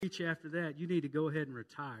Each after that, you need to go ahead and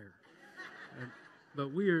retire.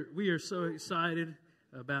 But we are so excited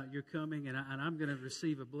about your coming, and I'm going to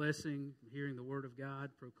receive a blessing hearing the Word of God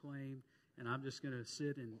proclaimed, and I'm just going to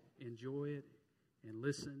sit and enjoy it and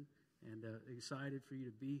listen, and excited for you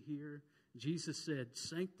to be here. Jesus said,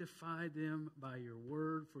 "Sanctify them by your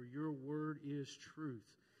word, for your word is truth."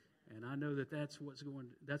 And I know that's what's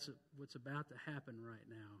about to happen right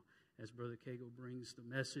now as Brother Cagle brings the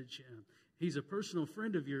message. He's a personal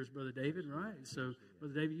friend of yours, Brother David, right? So,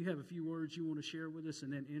 Brother David, you have a few words you want to share with us,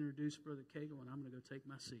 and then introduce Brother Cagle, and I'm going to go take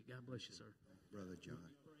my seat. God bless you, sir. Brother John.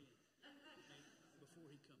 Before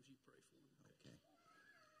he comes, you pray for him. Okay.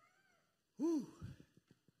 Whew.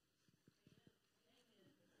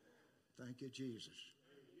 Thank you, Jesus.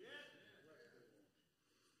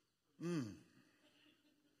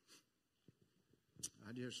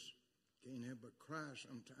 I just can't help but cry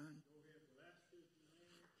sometimes.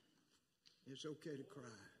 It's okay to cry.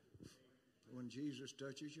 When Jesus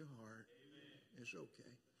touches your heart, it's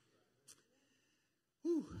okay.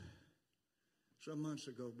 Whew. Some months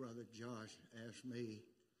ago, Brother Josh asked me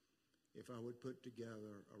if I would put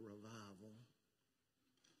together a revival.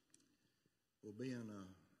 Well, being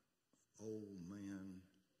an old man,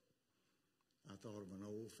 I thought of an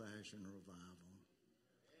old-fashioned revival.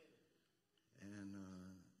 And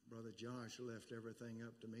Brother Josh left everything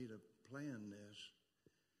up to me to plan this.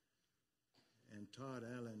 And Todd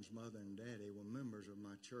Allen's mother and daddy were members of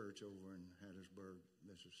my church over in Hattiesburg,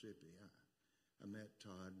 Mississippi. I met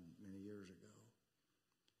Todd many years ago.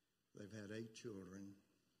 They've had 8 children.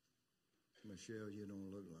 Michelle, you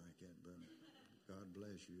don't look like it, but God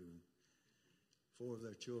bless you. 4 of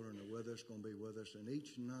their children are with us, going to be with us. And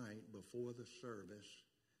each night before the service,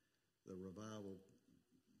 the revival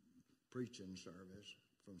preaching service,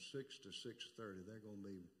 from 6 to 6:30, they're going to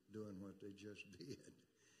be doing what they just did.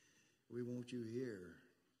 We want you here.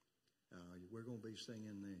 We're going to be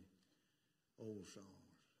singing the old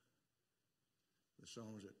songs, the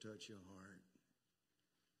songs that touch your heart,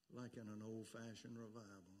 like in an old-fashioned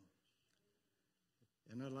revival.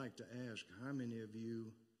 And I'd like to ask, how many of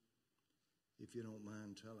you, if you don't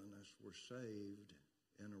mind telling us, were saved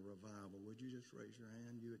in a revival? Would you just raise your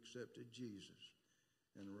hand? You accepted Jesus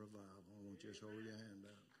in a revival. I want you to just hold your hand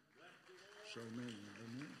up. So many.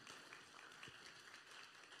 Amen.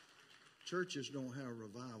 Churches don't have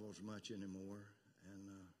revivals much anymore, and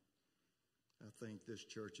I think this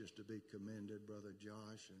church is to be commended, Brother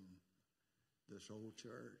Josh, and this whole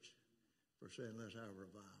church for saying, let's have a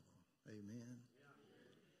revival. Amen.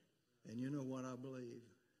 Yeah. And you know what I believe?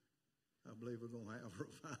 I believe we're going to have a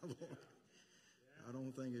revival. Yeah. I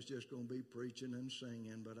don't think it's just going to be preaching and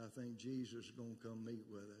singing, but I think Jesus is going to come meet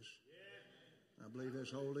with us. Yeah. I believe His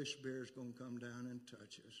Holy Spirit's going to come down and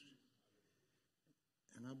touch us.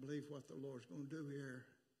 And I believe what the Lord's going to do here,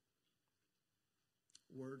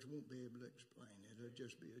 words won't be able to explain it. It'll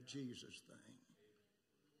just be a Jesus thing.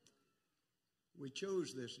 We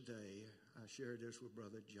chose this day. I shared this with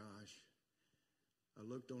Brother Josh. I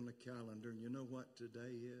looked on the calendar, and you know what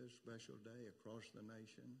today is? Special day across the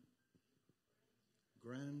nation.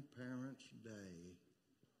 Grandparents' Day.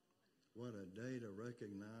 What a day to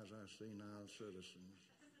recognize our senile citizens.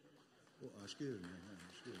 Well, excuse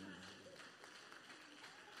me.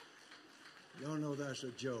 Y'all know that's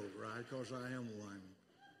a joke, right? Because I am one.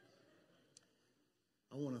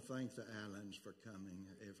 I want to thank the Allens for coming.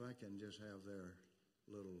 If I can just have their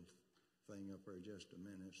little thing up there just a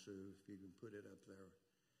minute, Sue, if you can put it up there.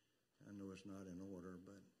 I know it's not in order,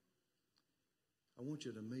 but I want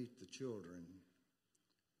you to meet the children.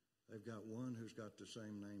 They've got one who's got the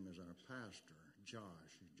same name as our pastor,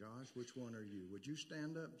 Josh. Josh, which one are you? Would you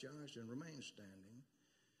stand up, Josh, and remain standing?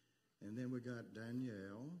 And then we got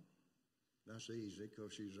Danielle. That's easy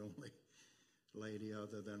because she's the only lady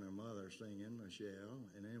other than her mother singing, Michelle.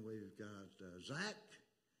 And then we've got Zach.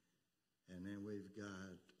 And then we've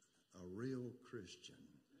got a real Christian.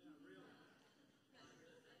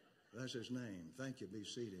 That's his name. Thank you. Be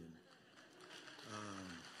seated.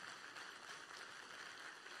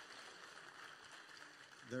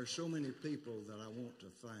 There's so many people that I want to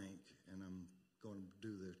thank, and I'm going to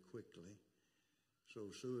do this quickly. So,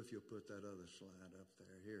 Sue, if you'll put that other slide up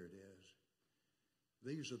there. Here it is.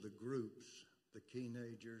 These are the groups, the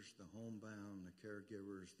teenagers, the homebound, the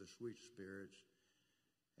caregivers, the sweet spirits,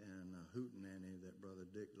 and Hootenanny that Brother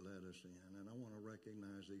Dick led us in. And I want to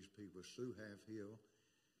recognize these people. Sue Halfhill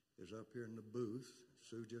is up here in the booth.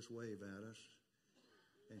 Sue, just wave at us.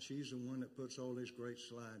 And she's the one that puts all these great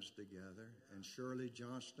slides together. And Shirley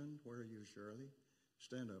Johnston, where are you, Shirley?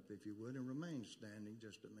 Stand up if you would, and remain standing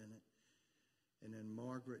just a minute. And then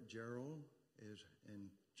Margaret Gerald is, and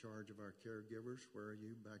charge of our caregivers. Where are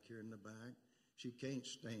you? Back here in the back. She can't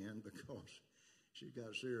stand because she's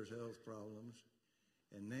got serious health problems.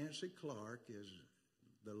 And Nancy Clark is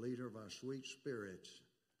the leader of our Sweet Spirits.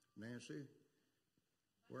 Nancy,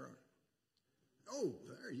 where are you? Oh,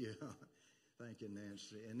 there you are. Thank you,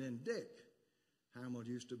 Nancy. And then Dick Hamill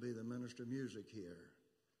used to be the minister of music here.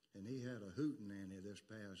 And he had a hootenanny this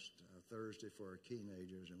past Thursday for our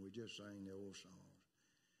teenagers, and we just sang the old songs.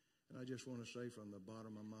 And I just want to say from the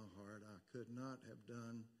bottom of my heart, I could not have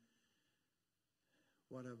done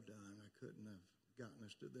what I've done. I couldn't have gotten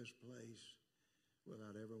us to this place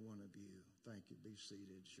without every one of you. Thank you. Be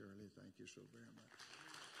seated, Shirley. Thank you so very much.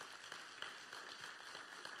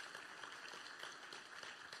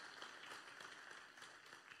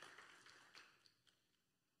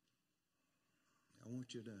 I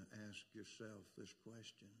want you to ask yourself this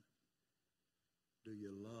question. Do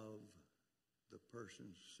you love the person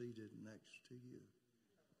seated next to you?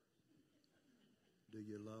 Do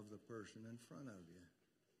you love the person in front of you?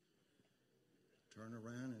 Turn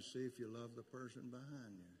around and see if you love the person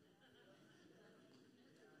behind you.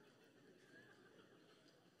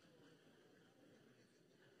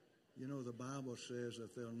 You know, the Bible says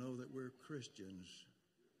that they'll know that we're Christians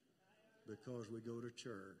because we go to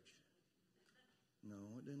church. No,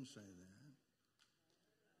 it didn't say that.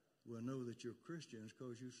 We'll know that you're Christians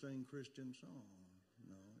because you sing Christian songs.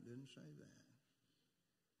 No, it didn't say that.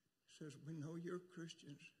 It says we know you're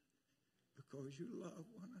Christians because you love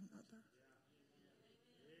one another.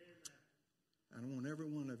 I want every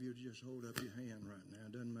one of you to just hold up your hand right now.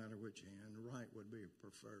 It doesn't matter which hand. The right would be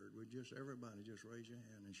preferred. Everybody just raise your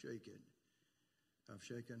hand and shake it. I've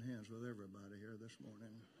shaken hands with everybody here this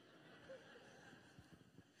morning.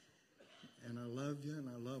 And I love you, and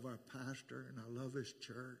I love our pastor, and I love his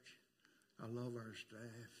church. I love our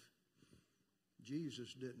staff.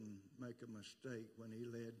 Jesus didn't make a mistake when he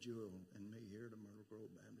led Jewel and me here to Myrtle Grove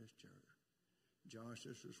Baptist Church. Josh,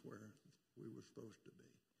 this is where we were supposed to be.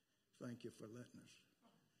 Thank you for letting us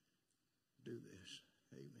do this.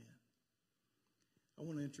 Amen. I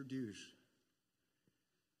want to introduce.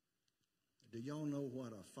 Do y'all know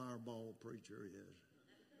what a fireball preacher is?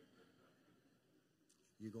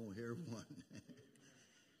 You're going to hear one.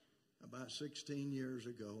 About 16 years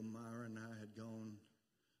ago, Myra and I had gone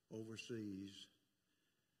overseas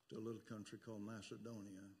to a little country called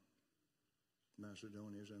Macedonia.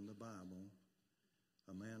 Macedonia is in the Bible.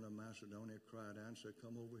 A man of Macedonia cried out and said,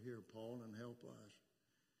 "Come over here, Paul, and help us."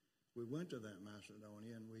 We went to that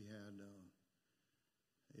Macedonia, and we had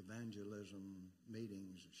evangelism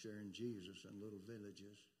meetings sharing Jesus in little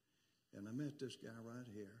villages. And I met this guy right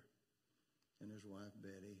here and his wife,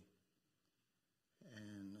 Betty.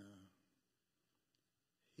 And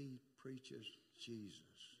he preaches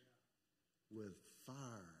Jesus with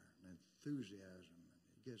fire and enthusiasm. And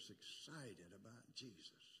he gets excited about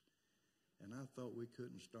Jesus. And I thought we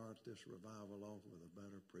couldn't start this revival off with a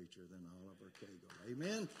better preacher than Oliver Cagle.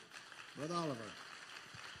 Amen? Brother Oliver.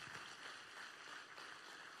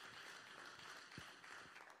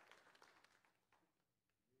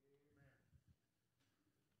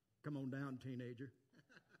 Come on down, teenager.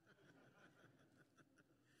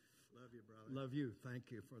 Love you, brother. Love you.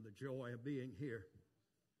 Thank you for the joy of being here.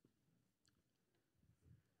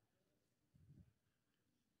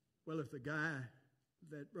 Well, if the guy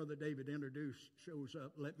that Brother David introduced shows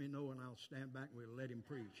up, let me know and I'll stand back and we'll let him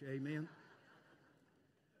preach. Amen.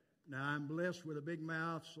 Now, I'm blessed with a big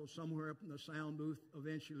mouth, so somewhere up in the sound booth,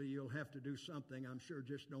 eventually you'll have to do something. I'm sure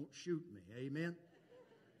just don't shoot me. Amen.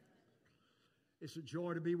 It's a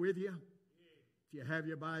joy to be with you. If you have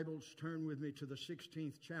your Bibles, turn with me to the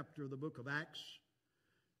 16th chapter of the book of Acts.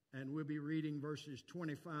 And we'll be reading verses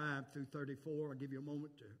 25 through 34. I'll give you a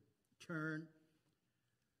moment to turn.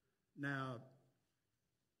 Now,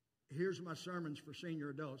 here's my sermons for senior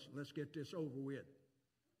adults. Let's get this over with.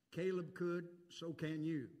 Caleb could, so can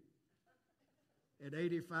you. At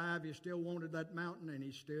 85, he still wanted that mountain, and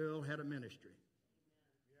he still had a ministry.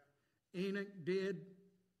 Enoch did,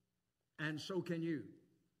 and so can you.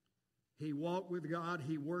 He walked with God,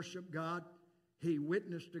 he worshiped God, he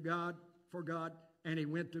witnessed to God, for God, and he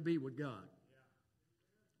went to be with God.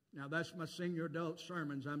 Now, that's my senior adult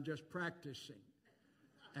sermons. I'm just practicing.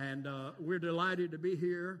 And we're delighted to be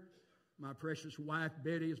here. My precious wife,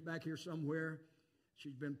 Betty, is back here somewhere.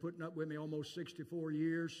 She's been putting up with me almost 64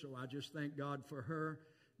 years, so I just thank God for her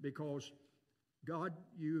because God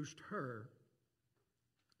used her.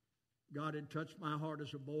 God had touched my heart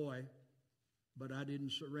as a boy, but I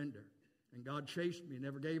didn't surrender. And God chased me,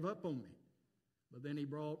 never gave up on me. But then he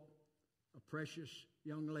brought a precious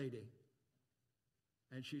young lady,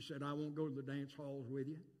 and she said, "I won't go to the dance halls with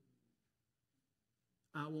you.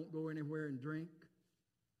 I won't go anywhere and drink.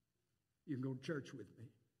 You can go to church with me.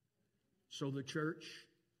 So the church,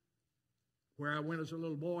 where I went as a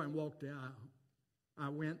little boy and walked the aisle,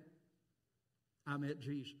 I met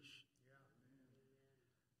Jesus.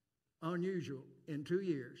 Unusual. In 2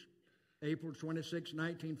 years, April 26,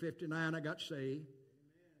 1959, I got saved.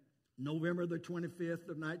 November the 25th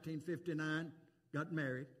of 1959, got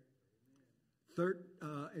married.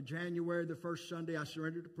 January, the first Sunday, I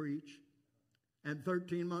surrendered to preach. And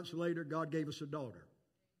 13 months later, God gave us a daughter.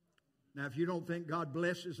 Now, if you don't think God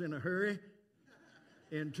blesses in a hurry,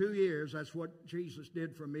 in 2 years, that's what Jesus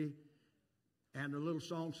did for me. And the little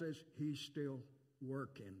song says, He's still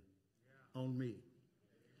working on me.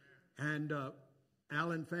 And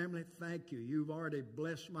Allen family, thank you. You've already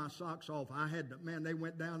blessed my socks off. They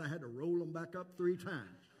went down. I had to roll them back up 3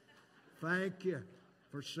 times. Thank you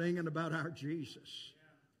for singing about our Jesus.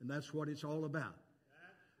 And that's what it's all about.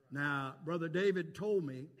 Now, Brother David told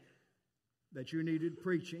me that you needed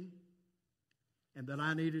preaching and that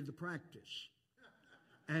I needed to practice.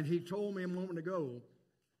 And he told me a moment ago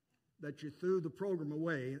that you threw the program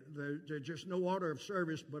away. There's just no order of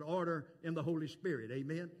service, but order in the Holy Spirit.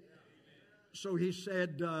 Amen? So he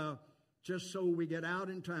said, just so we get out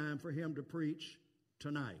in time for him to preach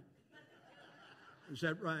tonight. Is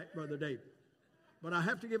that right, Brother David? But I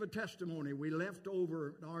have to give a testimony. We left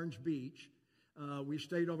over at Orange Beach. We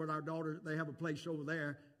stayed over at our daughter. They have a place over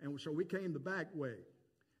there. And so we came the back way.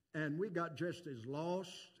 And we got just as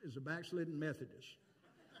lost as a backslidden Methodist.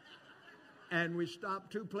 And we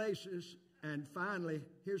stopped 2 places. And finally,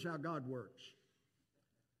 here's how God works.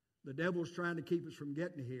 The devil's trying to keep us from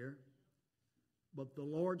getting here. But the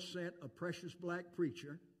Lord sent a precious black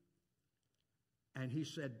preacher. And he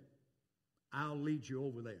said, I'll lead you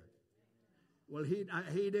over there. Well,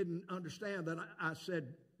 he didn't understand that I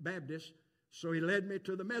said Baptist. So he led me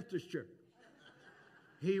to the Methodist church.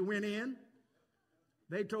 He went in.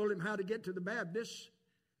 They told him how to get to the Baptist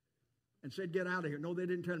and said, get out of here. No, they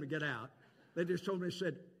didn't tell him to get out. They just told me,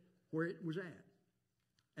 said, where it was at.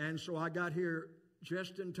 And so I got here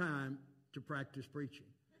just in time to practice preaching.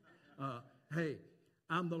 Hey,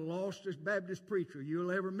 I'm the lostest Baptist preacher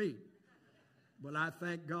you'll ever meet. But I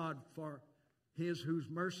thank God for His whose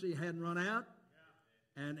mercy hadn't run out.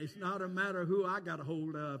 And it's not a matter of who I got a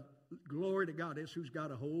hold of. Glory to God. It's who's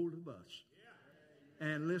got a hold of us.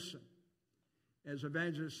 And listen, as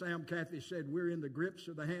Evangelist Sam Cathy said, we're in the grips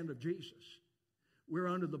of the hand of Jesus. We're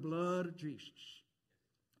under the blood of Jesus.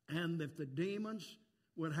 And if the demons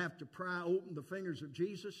would have to pry open the fingers of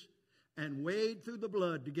Jesus and wade through the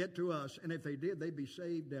blood to get to us, and if they did, they'd be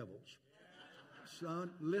saved devils.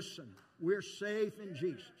 Son, listen, we're safe in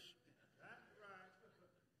Jesus.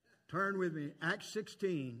 Turn with me, Acts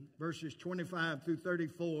 16, verses 25 through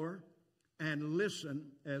 34, and listen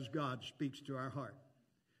as God speaks to our heart.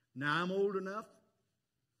 Now, I'm old enough,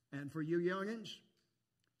 and for you youngins,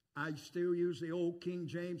 I still use the old King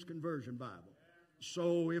James Conversion Bible.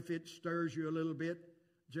 So if it stirs you a little bit,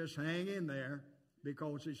 just hang in there,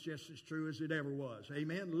 because it's just as true as it ever was.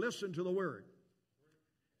 Amen? Listen to the word.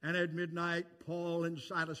 And at midnight, Paul and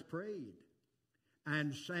Silas prayed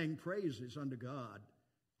and sang praises unto God.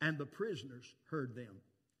 And the prisoners heard them.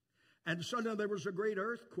 And suddenly there was a great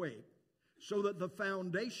earthquake, so that the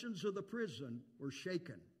foundations of the prison were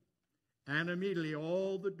shaken. And immediately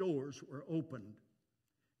all the doors were opened,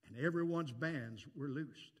 and everyone's bands were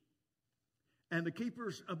loosed. And the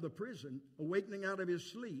keepers of the prison, awakening out of his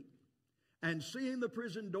sleep, and seeing the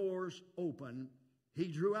prison doors open, he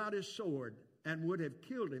drew out his sword and would have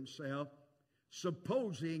killed himself,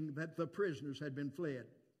 supposing that the prisoners had been fled.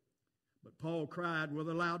 But Paul cried with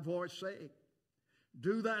a loud voice, saying,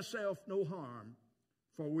 do thyself no harm,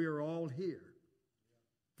 for we are all here.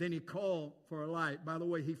 Then he called for a light. By the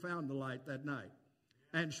way, he found the light that night,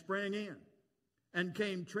 and sprang in, and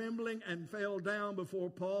came trembling and fell down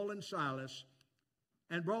before Paul and Silas,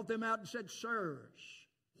 and brought them out and said, sirs,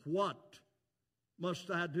 what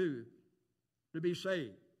must I do to be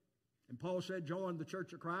saved? And Paul said, join the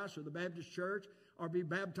Church of Christ or the Baptist Church, or be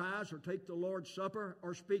baptized, or take the Lord's Supper,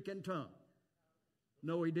 or speak in tongues.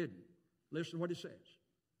 No, he didn't. Listen to what he says.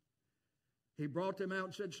 He brought them out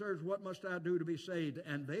and said, sirs, what must I do to be saved?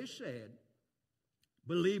 And they said,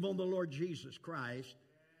 believe on the Lord Jesus Christ,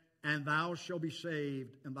 and thou shalt be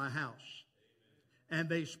saved in thy house. And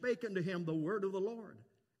they spake unto him the word of the Lord,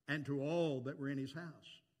 and to all that were in his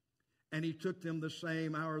house. And he took them the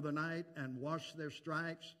same hour of the night, and washed their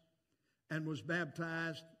stripes, and was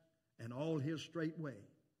baptized, and all his straightway.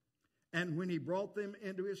 And when he brought them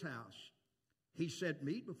into his house, he set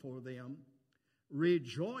meat before them,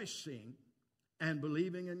 rejoicing and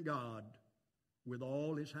believing in God with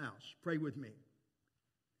all his house. Pray with me.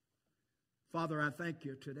 Father, I thank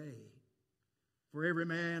you today for every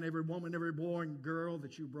man, every woman, every boy and girl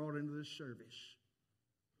that you brought into this service.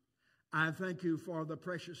 I thank you for the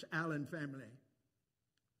precious Allen family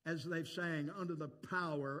as they've sang under the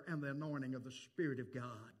power and the anointing of the Spirit of God.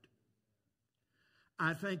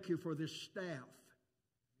 I thank you for this staff,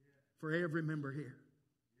 for every member here.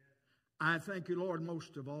 I thank you, Lord,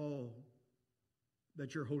 most of all,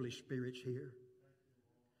 that your Holy Spirit's here.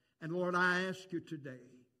 And Lord, I ask you today,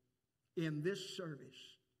 in this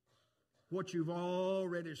service, what you've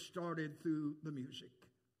already started through the music,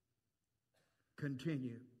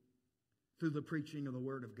 continue through the preaching of the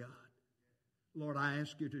Word of God. Lord, I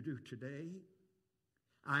ask you to do today.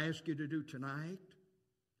 I ask you to do tonight.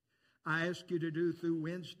 I ask you to do through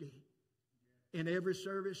Wednesday. In every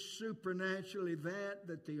service, supernaturally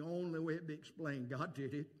that the only way it be explained, God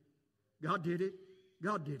did it. God did it.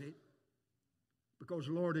 God did it. Because,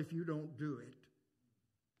 Lord, if you don't do it,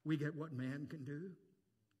 we get what man can do.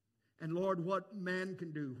 And, Lord, what man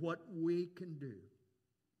can do, what we can do,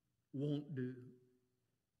 won't do.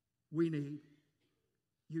 We need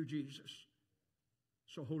you, Jesus.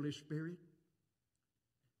 So, Holy Spirit,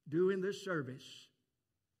 do in this service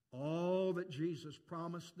all that Jesus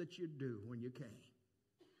promised that you'd do when you came.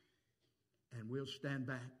 And we'll stand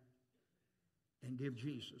back and give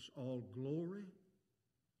Jesus all glory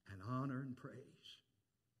and honor and praise.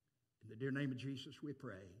 In the dear name of Jesus we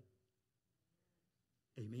pray.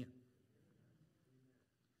 Amen.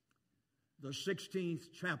 The 16th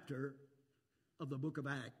chapter of the book of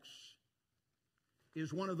Acts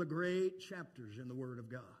is one of the great chapters in the Word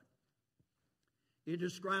of God. It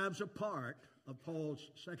describes a part of Paul's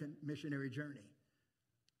second missionary journey.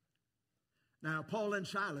 Now, Paul and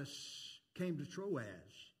Silas came to Troas.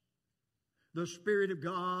 The Spirit of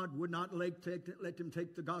God would not let them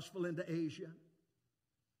take the gospel into Asia.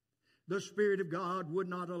 The Spirit of God would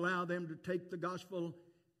not allow them to take the gospel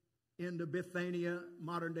into Bithynia,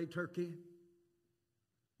 modern-day Turkey.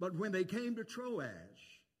 But when they came to Troas,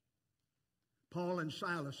 Paul and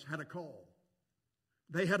Silas had a call.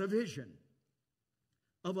 They had a vision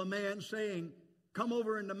of a man saying, "Come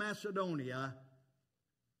over into Macedonia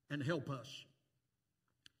and help us."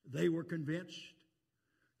 They were convinced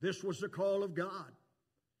this was the call of God.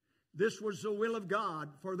 This was the will of God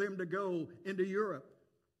for them to go into Europe.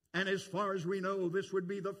 And as far as we know, this would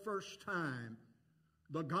be the first time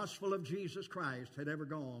the gospel of Jesus Christ had ever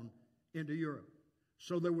gone into Europe.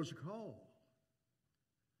 So there was a call.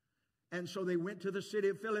 And so they went to the city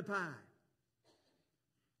of Philippi.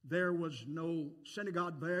 There was no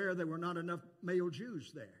synagogue there. There were not enough male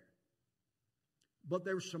Jews there. But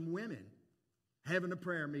there were some women having a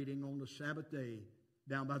prayer meeting on the Sabbath day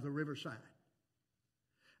down by the riverside.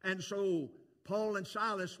 And so Paul and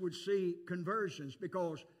Silas would see conversions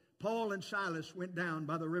because Paul and Silas went down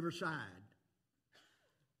by the riverside.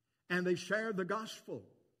 And they shared the gospel.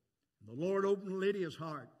 The Lord opened Lydia's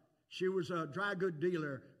heart. She was a dry goods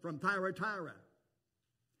dealer from Thyatira.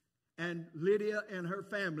 And Lydia and her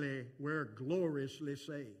family were gloriously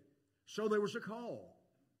saved. So there was a call.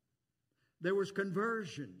 There was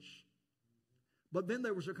conversions. But then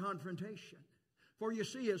there was a confrontation. For you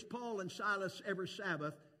see, as Paul and Silas every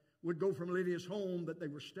Sabbath would go from Lydia's home that they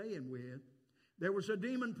were staying with, there was a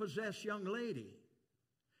demon-possessed young lady.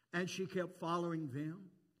 And she kept following them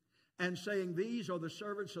and saying, "These are the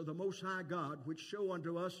servants of the Most High God, which show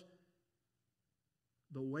unto us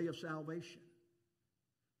the way of salvation."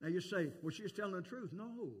 Now you say, well, she's telling the truth.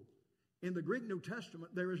 No. In the Greek New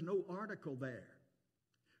Testament, there is no article there.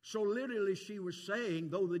 So literally she was saying,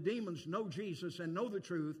 though the demons know Jesus and know the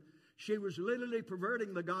truth, she was literally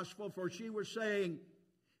perverting the gospel, for she was saying,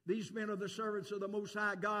 "These men are the servants of the Most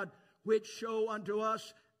High God, which show unto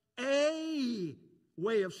us a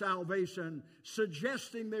way of salvation,"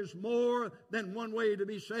 suggesting there's more than one way to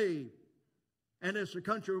be saved. And as the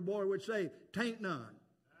country boy would say, "Tain't none.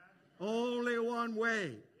 Only one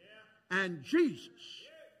way. And Jesus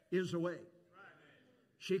is the way."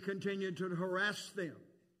 She continued to harass them.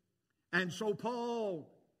 And so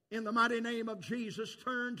Paul, in the mighty name of Jesus,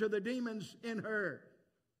 turned to the demons in her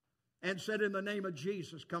and said, "In the name of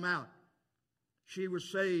Jesus, come out." She was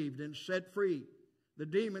saved and set free. The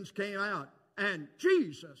demons came out and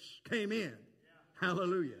Jesus came in.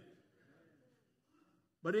 Hallelujah.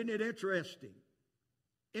 But isn't it interesting?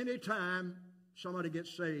 Anytime somebody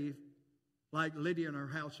gets saved, like Lydia and her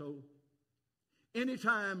household,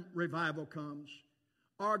 anytime revival comes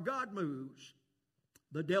or God moves,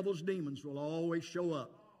 the devil's demons will always show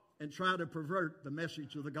up and try to pervert the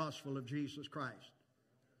message of the gospel of Jesus Christ.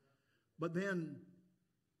 But then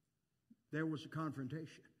there was a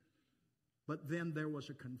confrontation. But then there was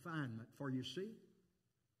a confinement. For you see,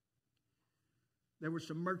 There were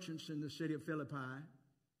some merchants in the city of Philippi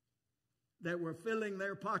that were filling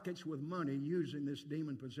their pockets with money using this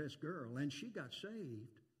demon-possessed girl, and she got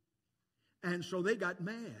saved. And so they got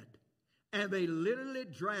mad, and they literally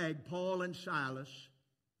dragged Paul and Silas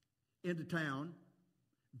into town,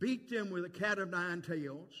 beat them with a cat of nine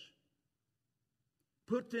tails,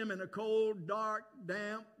 put them in a cold, dark,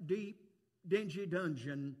 damp, deep, dingy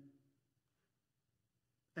dungeon,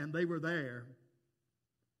 and they were there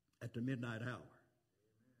at the midnight hour.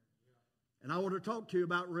 And I want to talk to you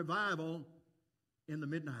about revival in the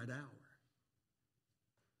midnight hour.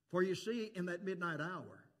 For you see, in that midnight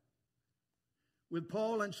hour, with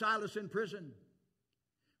Paul and Silas in prison,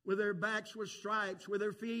 with their backs with stripes, with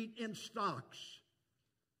their feet in stocks,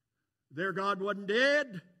 their God wasn't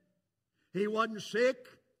dead. He wasn't sick.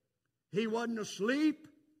 He wasn't asleep.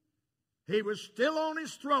 He was still on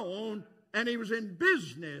his throne, and he was in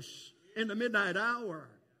business in the midnight hour.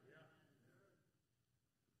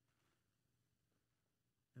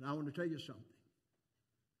 And I want to tell you something.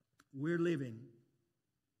 We're living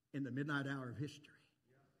in the midnight hour of history.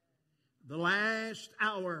 The last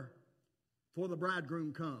hour before the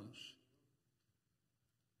bridegroom comes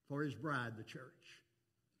for his bride, the church.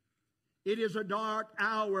 It is a dark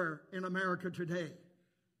hour in America today.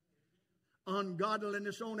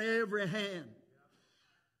 Ungodliness on every hand.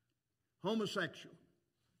 Homosexual.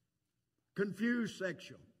 Confused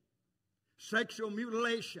sexual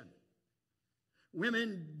mutilation.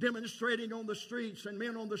 Women demonstrating on the streets and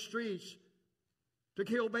men on the streets to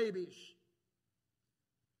kill babies.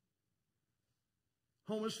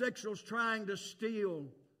 Homosexuals trying to steal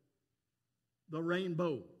the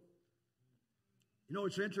rainbow. You know,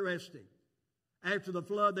 it's interesting. After the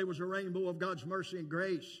flood, there was a rainbow of God's mercy and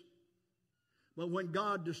grace. But when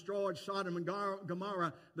God destroyed Sodom and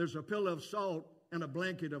Gomorrah, there's a pillar of salt and a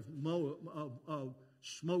blanket of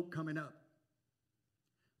smoke coming up.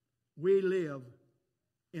 We live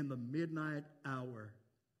in the midnight hour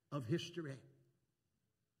of history.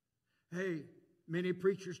 Hey, many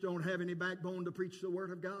preachers don't have any backbone to preach the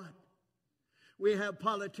Word of God. We have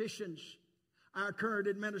politicians, our current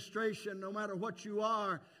administration, no matter what you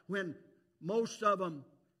are, when most of them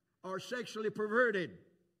are sexually perverted,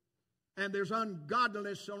 and there's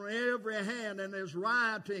ungodliness on every hand, and there's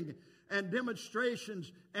rioting and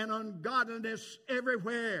demonstrations and ungodliness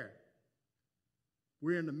everywhere.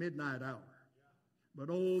 We're in the midnight hour. But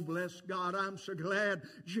oh, bless God, I'm so glad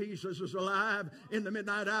Jesus is alive in the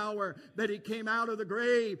midnight hour, that He came out of the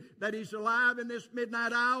grave, that He's alive in this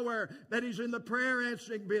midnight hour, that He's in the prayer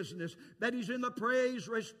answering business, that He's in the praise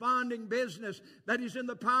responding business, that He's in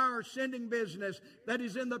the power sending business, that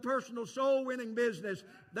He's in the personal soul winning business,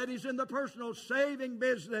 that He's in the personal saving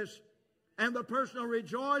business, and the personal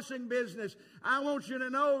rejoicing business. I want you to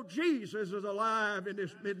know Jesus is alive in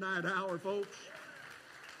this midnight hour, folks.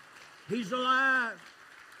 He's alive.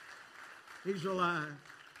 He's alive.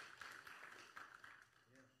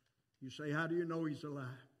 You say, how do you know He's alive?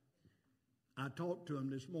 I talked to Him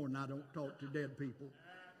this morning. I don't talk to dead people.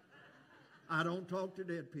 I don't talk to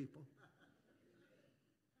dead people.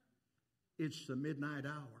 It's the midnight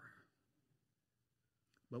hour.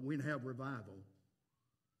 But we have revival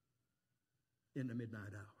in the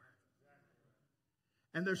midnight hour.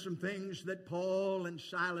 And there's some things that Paul and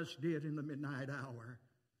Silas did in the midnight hour.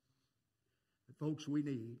 Folks, we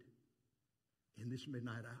need in this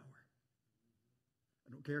midnight hour.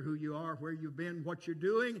 I don't care who you are, where you've been, what you're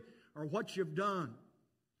doing, or what you've done.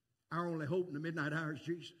 Our only hope in the midnight hour is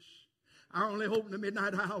Jesus. Our only hope in the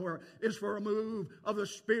midnight hour is for a move of the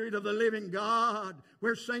Spirit of the living God,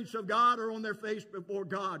 where saints of God are on their face before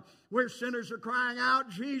God, where sinners are crying out,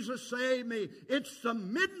 Jesus, save me. It's the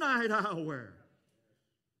midnight hour.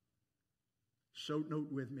 So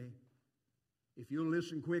note with me. If you'll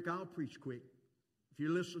listen quick, I'll preach quick. If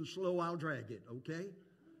you listen slow, I'll drag it, okay?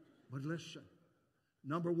 But listen.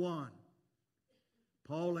 Number one,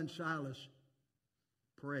 Paul and Silas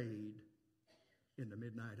prayed in the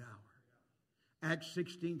midnight hour. Acts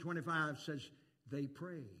 16:25 says they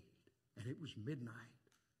prayed, and it was midnight.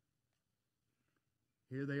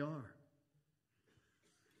 Here they are.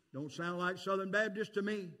 Don't sound like Southern Baptists to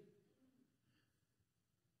me.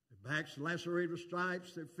 Their backs lacerated with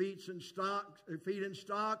stripes, their feet in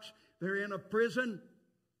stocks. They're in a prison.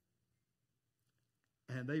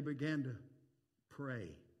 And they began to pray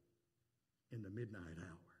in the midnight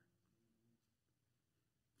hour.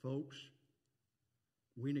 Folks,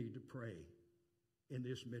 we need to pray in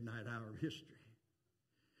this midnight hour of history.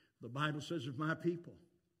 The Bible says, if my people,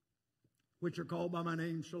 which are called by my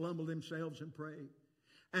name, shall humble themselves and pray,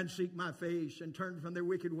 and seek my face, and turn from their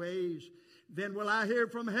wicked ways, then will I hear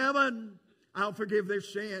from heaven, I'll forgive their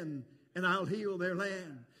sin, and I'll heal their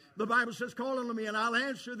land. The Bible says, call unto me, and I'll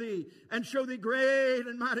answer thee, and show thee great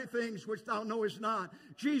and mighty things which thou knowest not.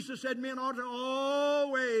 Jesus said, men ought to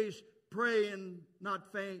always pray and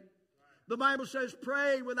not faint. The Bible says,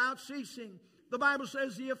 pray without ceasing. The Bible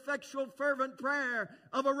says, the effectual fervent prayer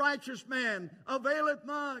of a righteous man availeth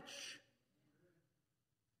much.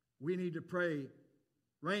 We need to pray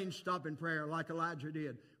rain-stopping prayer like Elijah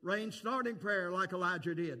did. Rain-starting prayer like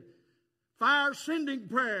Elijah did. Fire-sending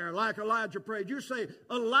prayer like Elijah prayed. You say,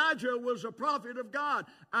 Elijah was a prophet of God.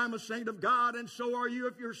 I'm a saint of God, and so are you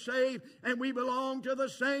if you're saved. And we belong to the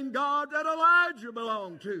same God that Elijah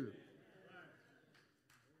belonged to.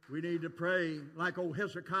 We need to pray like old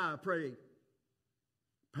Hezekiah prayed.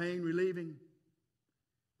 Pain relieving,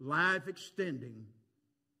 life extending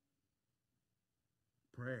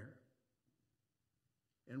prayer.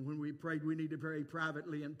 And when we prayed, we need to pray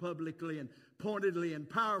privately and publicly and pointedly and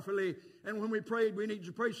powerfully. And when we prayed, we need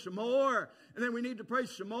to pray some more. And then we need to pray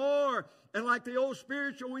some more. And like the old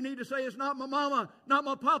spiritual, we need to say, it's not my mama, not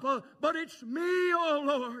my papa, but it's me, oh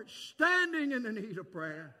Lord, standing in the need of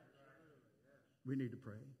prayer. We need to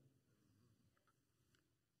pray.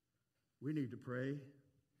 We need to pray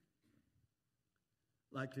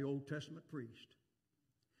like the Old Testament priest.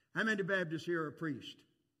 How many Baptists here are a priest?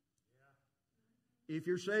 If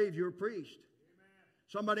you're saved, you're a priest.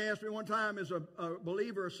 Somebody asked me one time, is a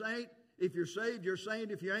believer a saint? If you're saved, you're a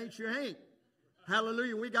saint. If you ain't, you ain't.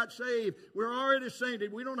 Hallelujah. We got saved. We're already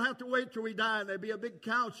sainted. We don't have to wait till we die and there'll be a big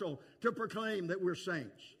council to proclaim that we're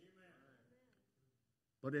saints.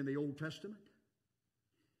 But in the Old Testament,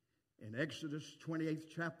 in Exodus 28th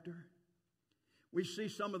chapter, we see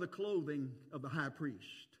some of the clothing of the high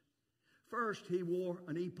priest. First, he wore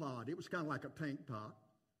an ephod. It was kind of like a tank top.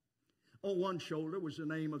 On one shoulder was the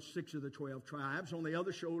name of 6 of the 12 tribes. On the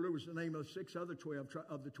other shoulder was the name of 6 other 12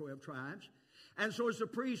 tribes. And so as the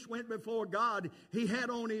priest went before God, he had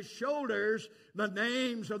on his shoulders the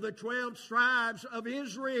names of the 12 tribes of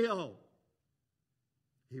Israel.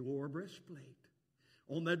 He wore a breastplate.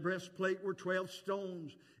 On that breastplate were 12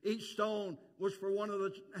 stones. Each stone was for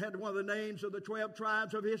had one of the names of the 12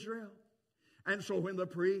 tribes of Israel. And so when the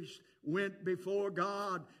priest went before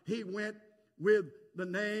God, he went with the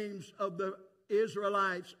names of the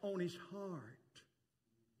Israelites on his heart.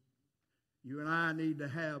 You and I need to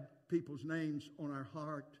have people's names on our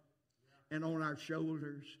heart and on our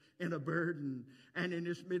shoulders in a burden. And in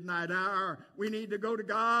this midnight hour, we need to go to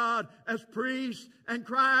God as priests and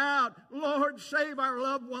cry out, Lord, save our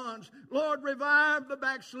loved ones. Lord, revive the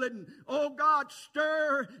backslidden. Oh, God,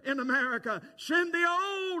 stir in America. Send the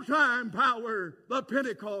old-time power, the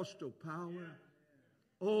Pentecostal power.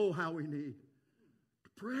 Oh, how we need to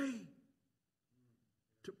pray.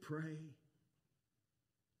 To pray.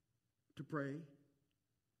 To pray.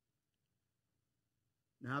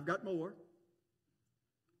 Now, I've got more.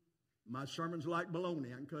 My sermon's like bologna.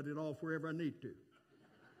 I can cut it off wherever I need to.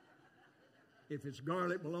 If it's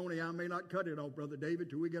garlic bologna, I may not cut it off, Brother David,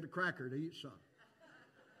 till we get a cracker to eat some.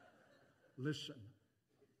 Listen.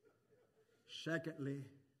 Secondly,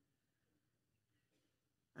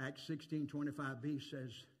 Acts 16:25b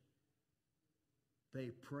says,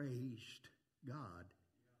 they praised God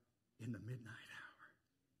in the midnight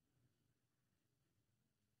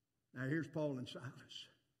hour. Now here's Paul and Silas.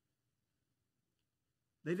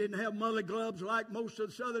 They didn't have mully gloves like most of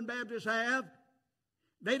the Southern Baptists have.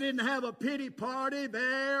 They didn't have a pity party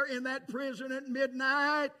there in that prison at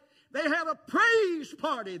midnight. They had a praise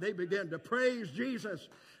party. They began to praise Jesus.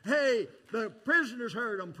 Hey, the prisoners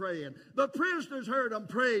heard them praying. The prisoners heard them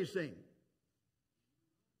praising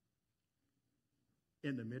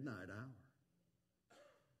in the midnight hour.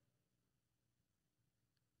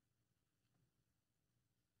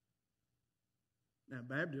 Now,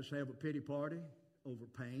 Baptists have a pity party over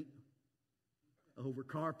paint, over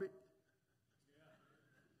carpet,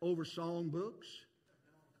 over songbooks,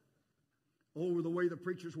 over the way the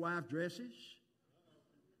preacher's wife dresses.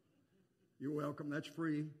 You're welcome. That's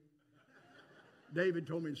free. David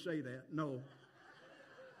told me to say that. No.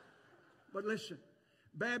 But listen,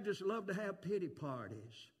 Baptists love to have pity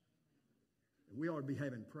parties. We ought to be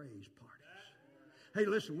having praise parties. Hey,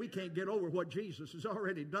 listen, we can't get over what Jesus has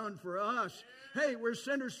already done for us. Hey, we're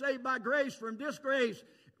sinners saved by grace from disgrace.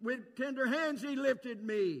 With tender hands he lifted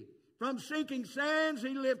me. From sinking sands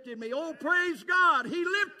he lifted me. Oh, praise God, he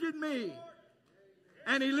lifted me.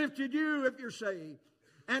 And he lifted you if you're saved.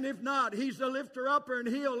 And if not, he's the lifter-upper, and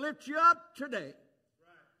he'll lift you up today.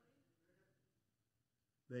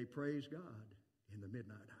 They praise God in the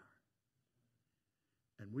midnight hour.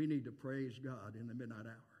 And we need to praise God in the midnight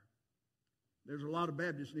hour. There's a lot of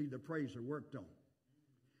Baptists need their praise their worked on.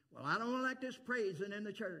 Well, I don't like this praising in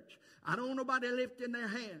the church. I don't want nobody lifting their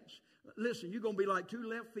hands. Listen, you're going to be like two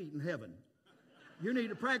left feet in heaven. You need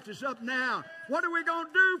to practice up now. What are we going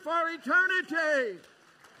to do for eternity?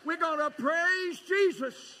 We're going to praise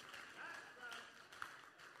Jesus.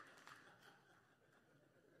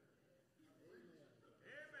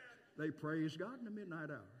 They praise God in the midnight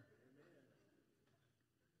hour.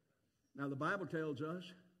 Now, the Bible tells us,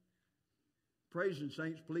 praising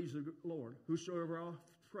saints please the Lord. Whosoever offers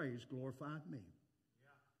praise glorified me.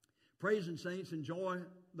 Praising saints enjoy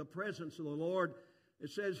the presence of the Lord. It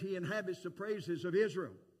says he inhabits the praises of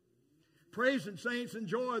Israel. Praising saints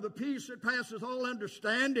enjoy the peace that passeth all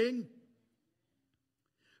understanding.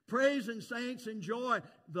 Praising saints enjoy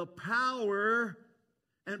the power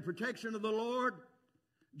and protection of the Lord.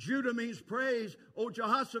 Judah means praise. Oh,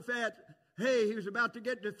 Jehoshaphat, hey, he was about to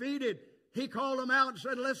get defeated. He called them out and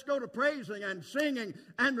said, let's go to praising and singing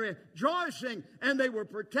and rejoicing. And they were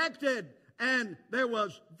protected and there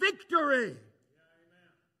was victory.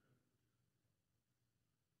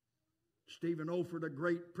 Stephen Olford, a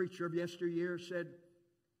great preacher of yesteryear, said,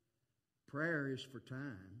 prayer is for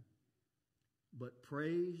time, but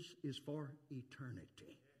praise is for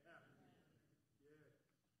eternity.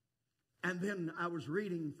 And then I was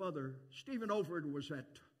reading further. Stephen Olford was at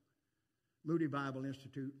Moody Bible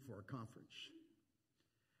Institute for a conference.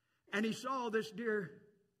 And he saw this dear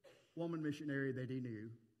woman missionary that he knew.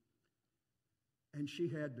 And she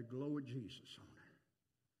had the glow of Jesus on her.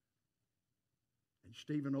 And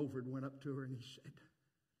Stephen Olford went up to her and he said,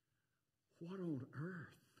 what on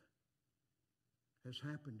earth has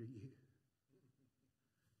happened to you?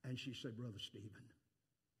 And she said, Brother Stephen,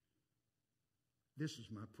 this is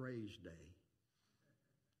my praise day.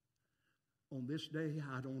 On this day,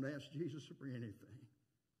 I don't ask Jesus for anything.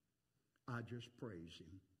 I just praise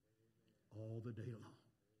him all the day long.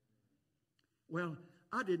 Well,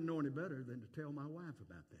 I didn't know any better than to tell my wife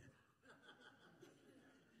about that.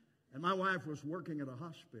 And my wife was working at a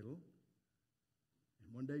hospital.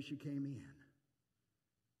 And one day she came in.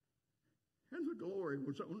 And the glory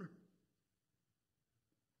was on her.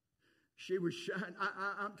 She was shining.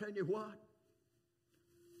 I'm telling you what.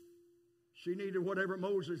 She needed whatever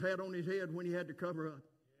Moses had on his head when he had to cover up.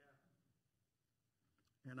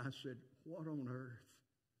 And I said, what on earth?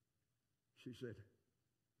 She said,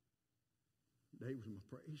 today was my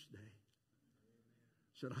praise day.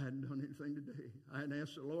 Said, I hadn't done anything today. I hadn't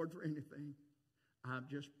asked the Lord for anything. I've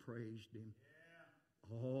just praised him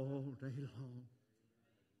all day long.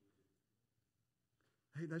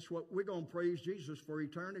 Hey, that's what we're going to praise Jesus for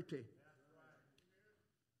eternity.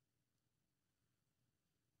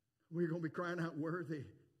 We're going to be crying out, worthy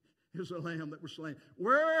is the Lamb that was slain.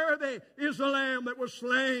 Worthy is the Lamb that was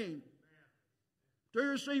slain to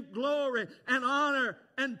receive glory and honor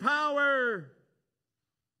and power.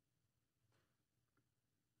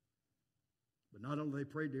 But not only they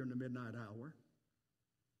prayed during the midnight hour,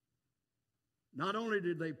 not only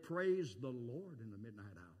did they praise the Lord in the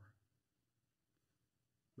midnight hour,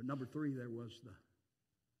 but number three, there was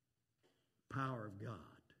the power of God.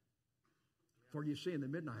 For you see, in the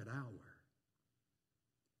midnight hour,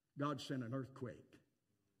 God sent an earthquake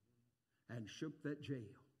and shook that jail.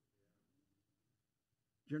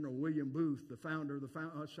 General William Booth, the founder of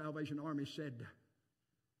the Salvation Army, said,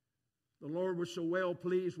 the Lord was so well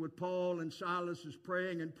pleased with Paul and Silas's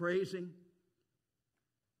praying and praising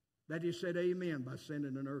that he said amen by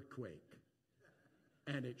sending an earthquake.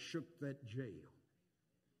 And it shook that jail.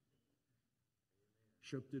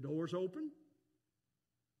 Shook the doors open.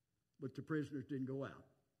 But the prisoners didn't go out.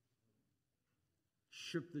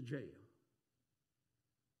 Shook the jail.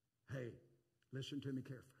 Hey, listen to me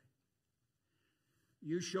carefully.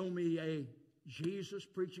 You show me a Jesus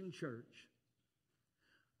preaching church,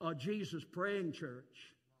 a Jesus praying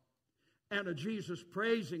church, and a Jesus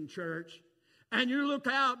praising church, and you look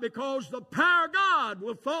out because the power of God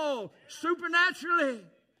will fall supernaturally.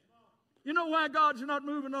 You know why God's not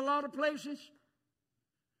moving a lot of places?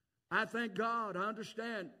 I thank God. I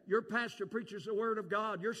understand. Your pastor preaches the Word of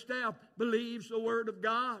God. Your staff believes the Word of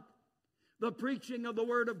God. The preaching of the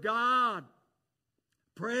Word of God.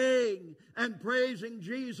 Praying and praising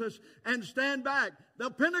Jesus. And stand back. The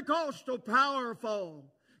Pentecostal power fall.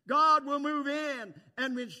 God will move in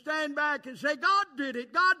and we stand back and say, God did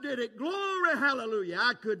it. God did it. Glory, hallelujah.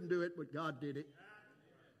 I couldn't do it, but God did it.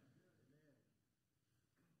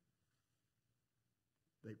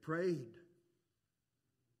 They prayed.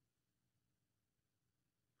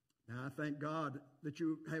 Now, I thank God that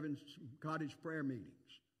you're having some cottage prayer meetings.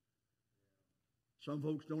 Some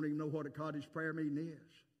folks don't even know what a cottage prayer meeting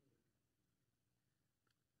is.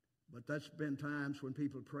 But that's been times when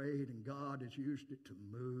people prayed and God has used it to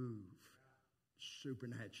move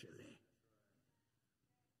supernaturally.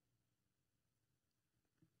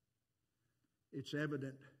 It's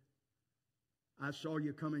evident. I saw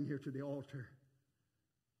you coming here to the altar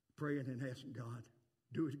praying and asking God,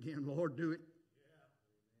 do it again, Lord, do it.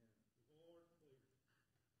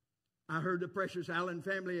 I heard the precious Allen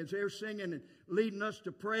family as they're singing and leading us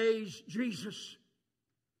to praise Jesus.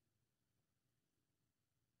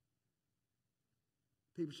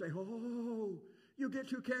 People say, oh, you get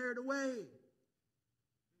too carried away.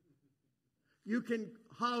 You can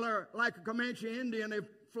holler like a Comanche Indian if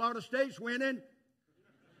Florida State's winning.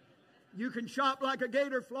 You can chop like a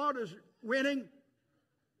gator if Florida's winning.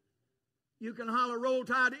 You can holler Roll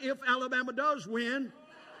Tide if Alabama does win.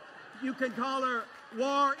 You can holler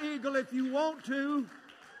War Eagle if you want to.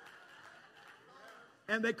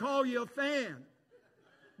 And they call you a fan.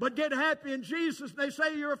 But get happy in Jesus, they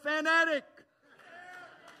say you're a fanatic.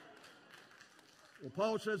 Well,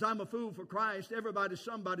 Paul says, I'm a fool for Christ. Everybody's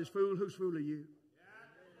somebody's fool. Whose fool are you?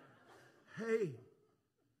 Hey.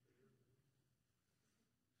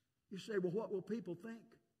 You say, well, what will people think?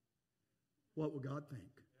 What will God think?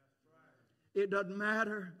 It doesn't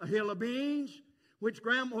matter. A hill of beans, what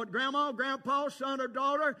grandma, grandpa, son or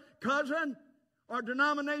daughter, cousin, or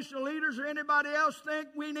denominational leaders or anybody else think.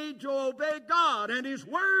 We need to obey God and His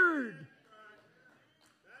Word.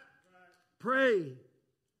 Pray.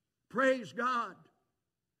 Praise God.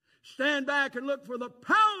 Stand back and look for the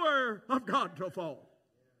power of God to fall.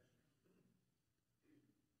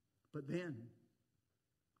 But then,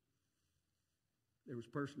 there was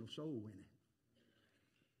personal soul winning.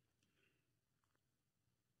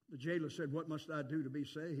 The jailer said, what must I do to be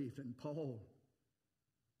saved? And Paul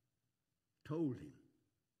told him,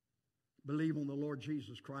 believe on the Lord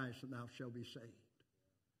Jesus Christ and thou shalt be saved.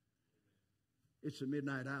 It's the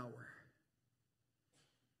midnight hour.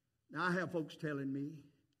 Now I have folks telling me,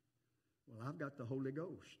 well, I've got the Holy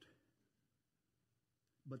Ghost.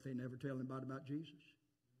 But they never tell anybody about Jesus.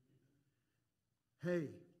 Hey,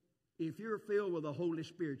 if you're filled with the Holy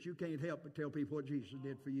Spirit, you can't help but tell people what Jesus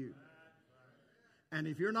did for you. And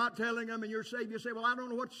if you're not telling them and you're saved, you say, well, I don't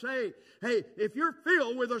know what to say. Hey, if you're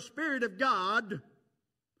filled with the Spirit of God,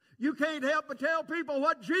 you can't help but tell people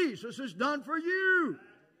what Jesus has done for you.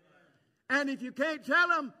 And if you can't tell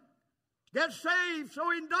them, get saved so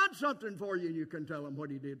He's done something for you, you can tell them what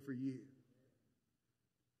He did for you.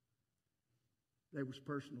 There was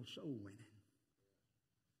personal soul winning.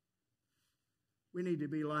 We need to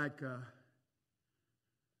be like the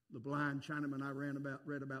blind Chinaman I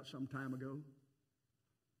read about some time ago.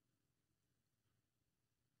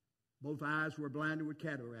 Both eyes were blinded with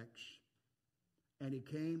cataracts. And he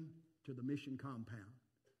came to the mission compound.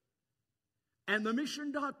 And the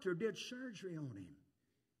mission doctor did surgery on him.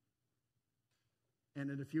 And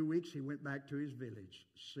in a few weeks, he went back to his village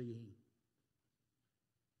seeing.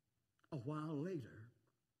 A while later,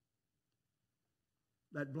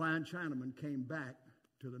 that blind Chinaman came back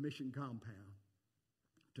to the mission compound,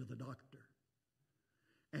 to the doctor.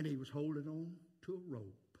 And he was holding on to a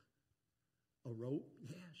rope. A rope?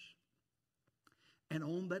 Yes. And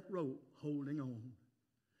on that rope, holding on,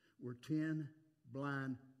 were 10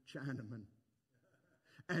 blind Chinamen.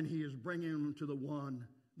 And he is bringing them to the one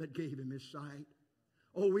that gave him his sight.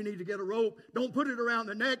 Oh, we need to get a rope. Don't put it around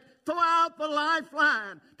the neck. Throw out the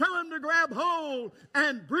lifeline. Tell them to grab hold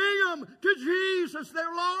and bring them to Jesus.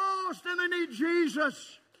 They're lost and they need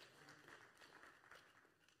Jesus.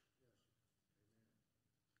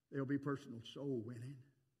 There'll be personal soul winning.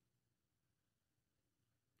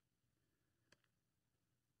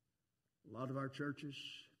 A lot of our churches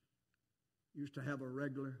used to have a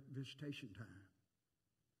regular visitation time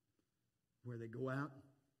where they go out,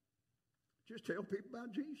 just tell people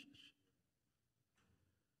about Jesus.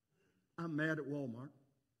 I'm mad at Walmart.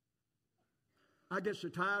 I get so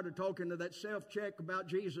tired of talking to that self-check about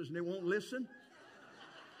Jesus and they won't listen.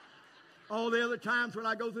 All the other times when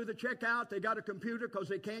I go through the checkout, they got a computer because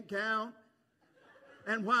they can't count.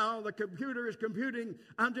 And while the computer is computing,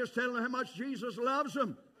 I'm just telling them how much Jesus loves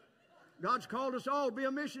them. God's called us all to be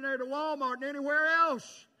a missionary to Walmart and anywhere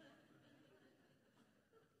else.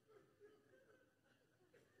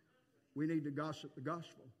 We need to gossip the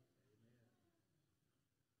gospel.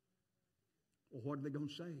 Well, what are they going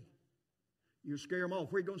to say? You scare them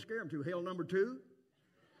off. Where are you going to scare them to? Hell number 2?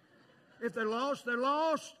 If they're lost, they're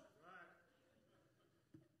lost.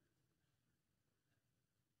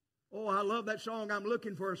 Oh, I love that song, I'm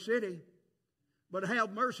looking for a city. But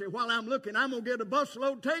have mercy, while I'm looking, I'm going to get a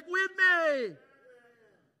busload take with me.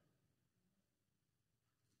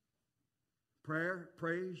 Prayer,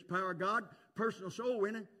 praise, power of God, personal soul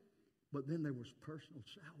winning. But then there was personal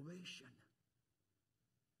salvation.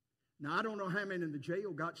 Now, I don't know how many in the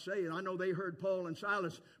jail got saved. I know they heard Paul and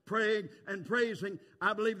Silas praying and praising.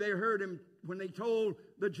 I believe they heard him when they told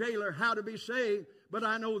the jailer how to be saved. But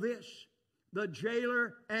I know this. The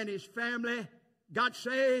jailer and his family got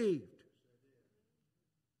saved.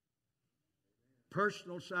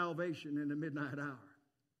 Personal salvation in the midnight hour.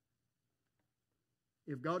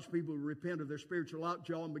 If God's people repent of their spiritual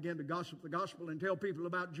lockjaw and begin to gossip the gospel and tell people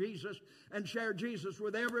about Jesus and share Jesus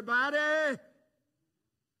with everybody,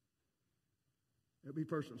 there'll be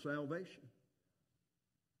personal salvation.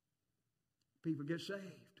 People get saved.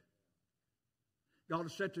 God will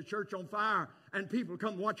set the church on fire and people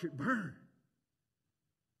come watch it burn.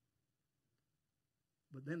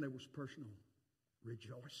 But then there was personal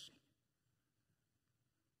rejoicing.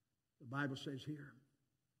 The Bible says here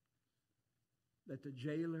that the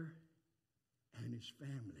jailer and his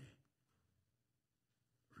family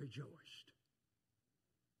rejoiced.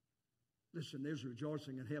 Listen, there's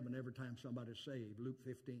rejoicing in heaven every time somebody's saved. Luke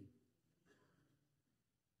 15.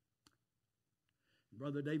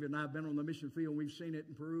 Brother David and I have been on the mission field. We've seen it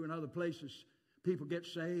in Peru and other places. People get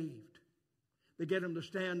saved. They get them to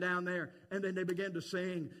stand down there, and then they begin to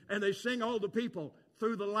sing. And they sing all the people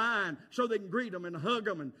through the line so they can greet them and hug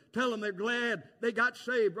them and tell them they're glad they got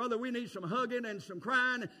saved. Brother, we need some hugging and some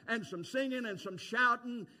crying and some singing and some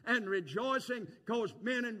shouting and rejoicing because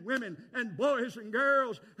men and women and boys and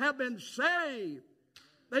girls have been saved.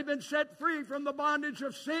 They've been set free from the bondage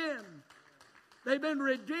of sin. They've been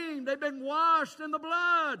redeemed. They've been washed in the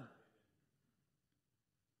blood.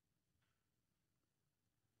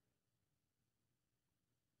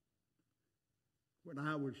 When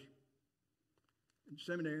I was in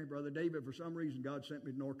seminary, Brother David, for some reason, God sent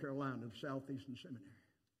me to North Carolina, to the Southeastern Seminary.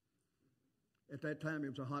 At that time, it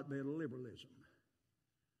was a hotbed of liberalism.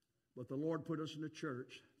 But the Lord put us in a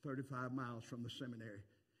church 35 miles from the seminary.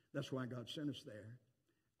 That's why God sent us there.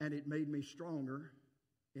 And it made me stronger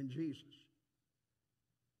in Jesus.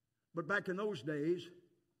 But back in those days,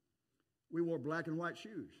 we wore black and white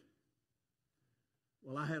shoes.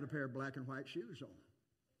 Well, I had a pair of black and white shoes on.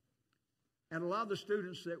 And a lot of the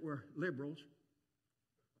students that were liberals,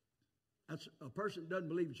 that's a person that doesn't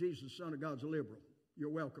believe Jesus, the Son of God's a liberal. You're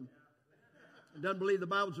welcome. Doesn't believe the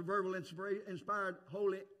Bible's a verbal, inspired,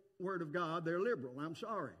 holy Word of God, they're liberal. I'm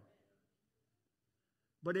sorry.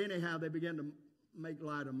 But anyhow, they began to make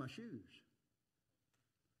light of my shoes.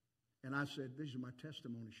 And I said, these are my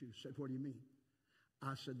testimony shoes. I said, what do you mean?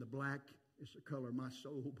 I said, the black is the color of my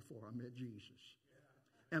soul before I met Jesus.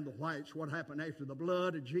 And the white's what happened after the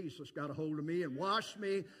blood of Jesus got a hold of me and washed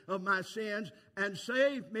me of my sins and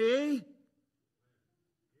saved me. Amen.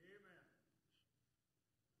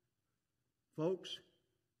 Folks,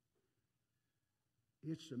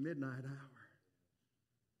 it's the midnight hour.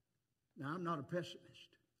 Now, I'm not a pessimist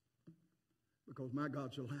because my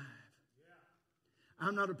God's alive.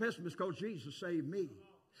 I'm not a pessimist because Jesus saved me.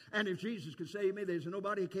 And if Jesus can save me, there's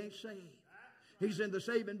nobody he can't save. He's in the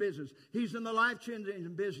saving business. He's in the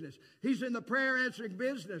life-changing business. He's in the prayer-answering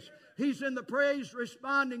business. He's in the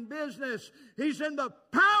praise-responding business. He's in the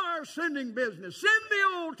power-sending business. In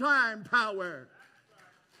the old-time power.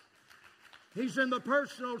 He's in the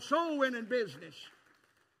personal soul-winning business.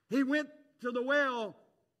 He went to the well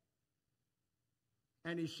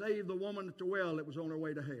and he saved the woman at the well that was on her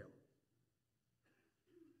way to hell.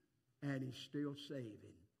 And he's still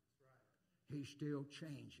saving. He's still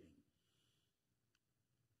changing.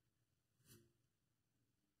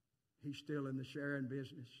 He's still in the sharing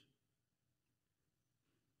business.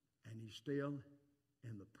 And he's still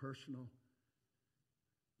in the personal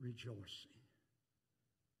rejoicing.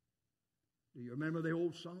 Do you remember the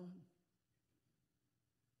old song?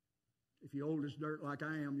 If you're old as dirt like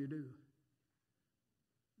I am, you do.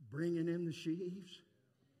 Bringing in the sheaves.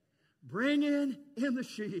 Bringing in the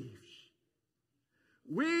sheaves.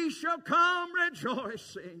 We shall come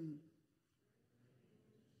rejoicing.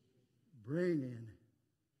 Bringing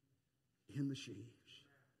in the sheaves.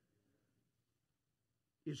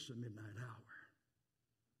 It's the midnight hour.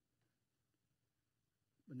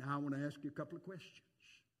 But now I want to ask you a couple of questions.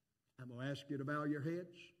 I'm going to ask you to bow your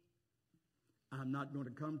heads. I'm not going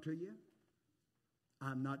to come to you.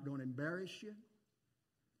 I'm not going to embarrass you.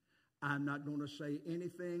 I'm not going to say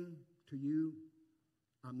anything to you.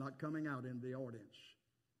 I'm not coming out into the audience.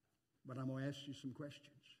 But I'm going to ask you some questions.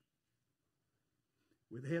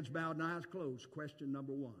 With heads bowed and eyes closed, question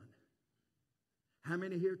number one. How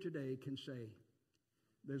many here today can say,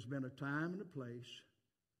 there's been a time and a place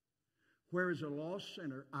where as a lost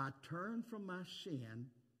sinner, I turned from my sin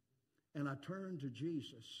and I turned to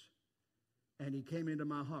Jesus and He came into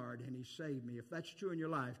my heart and He saved me. If that's true in your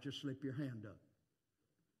life, just slip your hand up.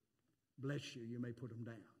 Bless you. You may put them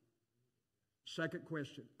down. Second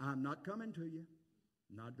question. I'm not coming to you.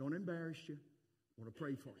 Not going to embarrass you. I want to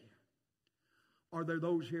pray for you. Are there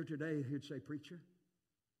those here today who'd say, preacher,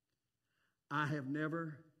 I have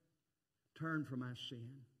never turned from my sin.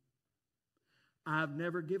 I've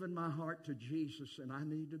never given my heart to Jesus and I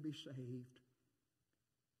need to be saved.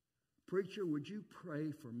 Preacher, would you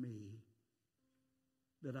pray for me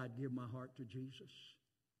that I'd give my heart to Jesus?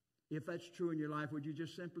 If that's true in your life, would you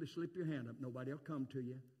just simply slip your hand up? Nobody will come to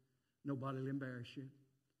you. Nobody will embarrass you.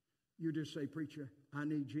 You just say, preacher, I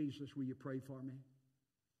need Jesus. Will you pray for me?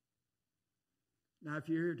 Now, if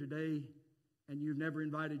you're here today and you've never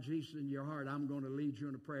invited Jesus into your heart, I'm going to lead you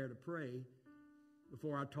in a prayer to pray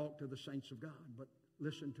before I talk to the saints of God. But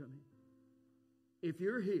listen to me. If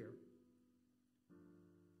you're here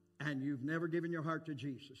and you've never given your heart to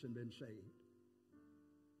Jesus and been saved,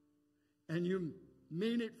 and you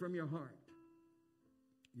mean it from your heart,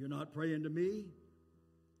 you're not praying to me,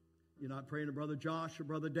 you're not praying to Brother Josh or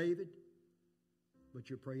Brother David, but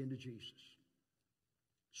you're praying to Jesus.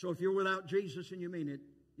 So if you're without Jesus and you mean it,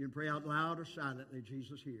 you can pray out loud or silently.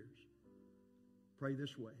 Jesus hears. Pray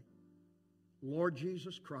this way. Lord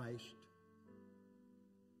Jesus Christ,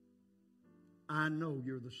 I know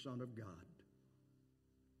you're the Son of God.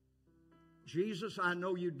 Jesus, I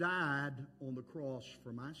know you died on the cross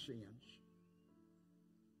for my sins.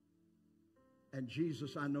 And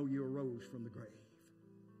Jesus, I know you arose from the grave.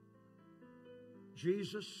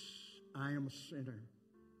 Jesus, I am a sinner.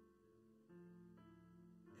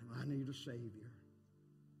 And I need a Savior.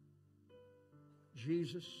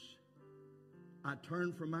 Jesus, I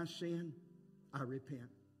turn from my sin. I repent.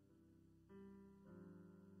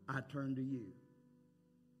 I turn to you.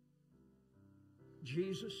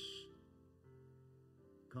 Jesus,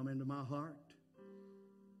 come into my heart.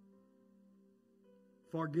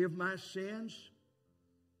 Forgive my sins.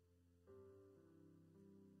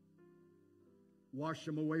 Wash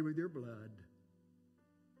them away with your blood.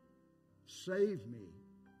 Save me.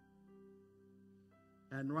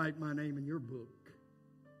 And write my name in your book.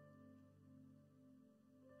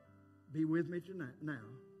 Be with me tonight, now.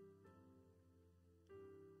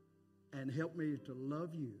 And help me to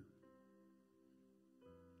love you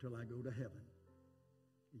till I go to heaven.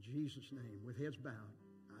 In Jesus' name, with heads bowed,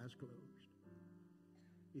 eyes closed.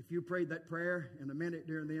 If you prayed that prayer in a minute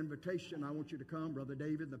during the invitation, I want you to come. Brother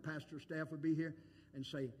David and the pastor staff would be here and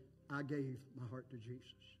say, I gave my heart to Jesus.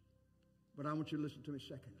 But I want you to listen to me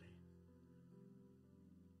secondly.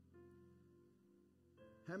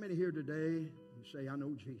 How many here today say, I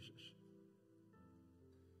know Jesus?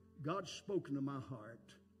 God's spoken to my heart,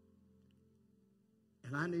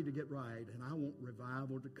 and I need to get right, and I want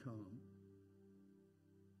revival to come.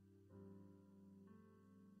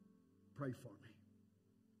 Pray for me.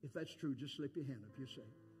 If that's true, just slip your hand up. You say,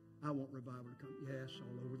 I want revival to come. Yes,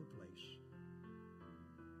 all over the place.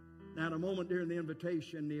 Now, in a moment during the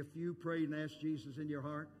invitation, if you prayed and asked Jesus in your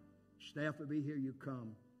heart, staff will be here. You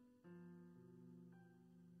come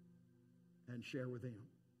and share with them.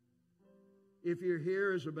 If you're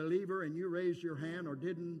here as a believer and you raised your hand or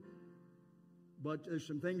didn't, but there's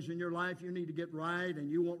some things in your life you need to get right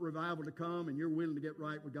and you want revival to come and you're willing to get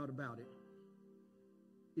right with God about it,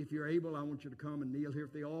 if you're able, I want you to come and kneel here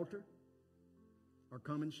at the altar or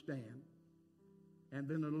come and stand. And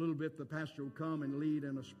then in a little bit, the pastor will come and lead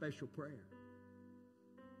in a special prayer.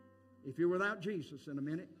 If you're without Jesus in a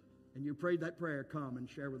minute and you prayed that prayer, come and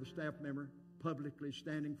share with a staff member publicly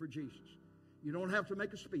standing for Jesus. You don't have to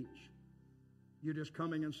make a speech. You're just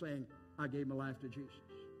coming and saying, I gave my life to Jesus.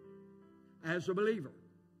 As a believer,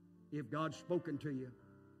 if God's spoken to you,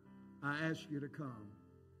 I ask you to come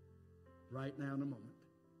right now in a moment.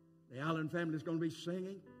 The Allen family is going to be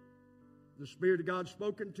singing. The Spirit of God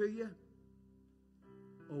spoken to you.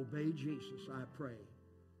 Obey Jesus, I pray.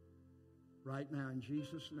 Right now in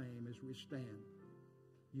Jesus' name as we stand,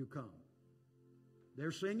 you come.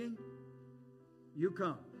 They're singing. You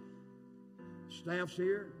come. Staff's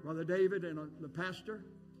here, Brother David and the pastor.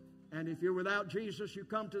 And if you're without Jesus, you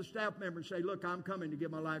come to the staff member and say, look, I'm coming to give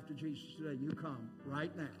my life to Jesus today. You come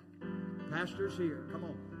right now. Pastor's here. Come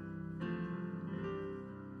on.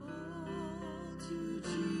 All to